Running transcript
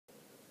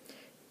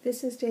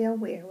This is Dale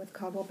Weir with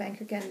Coldwell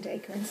Banker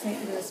Gundaker in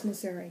St. Louis,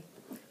 Missouri.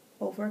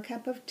 Over a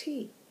cup of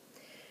tea.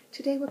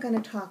 Today we're going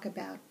to talk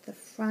about the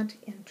front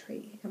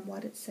entry and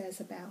what it says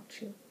about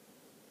you.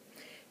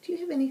 Do you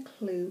have any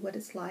clue what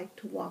it's like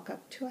to walk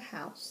up to a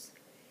house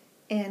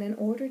and in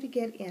order to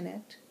get in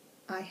it,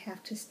 I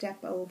have to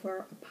step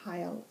over a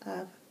pile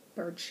of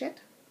bird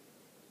shit?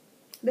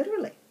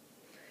 Literally.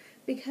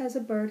 Because a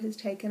bird has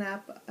taken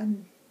up a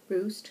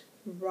roost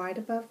right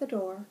above the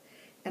door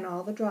and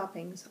all the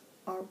droppings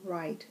are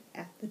right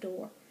at the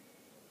door.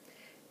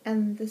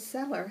 And the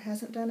seller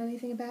hasn't done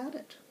anything about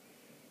it.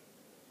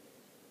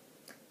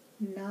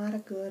 Not a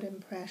good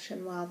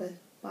impression while the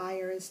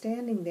buyer is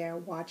standing there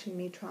watching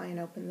me try and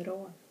open the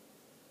door.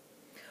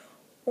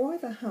 Or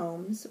the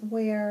homes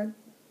where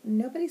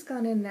nobody's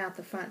gone in and out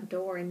the front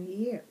door in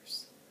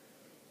years.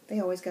 They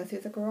always go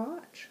through the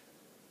garage.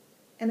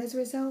 And as a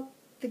result,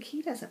 the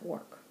key doesn't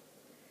work.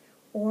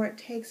 Or it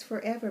takes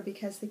forever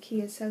because the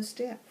key is so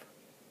stiff.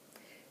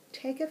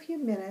 Take a few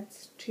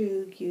minutes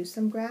to use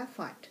some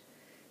graphite.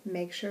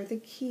 Make sure the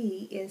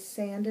key is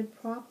sanded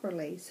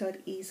properly so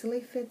it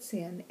easily fits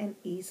in and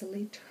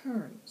easily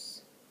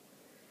turns.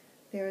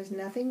 There is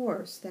nothing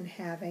worse than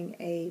having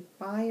a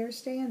buyer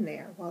stand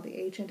there while the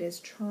agent is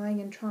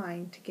trying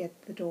to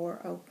get the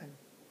door open.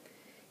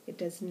 It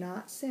does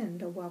not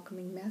send a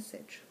welcoming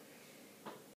message.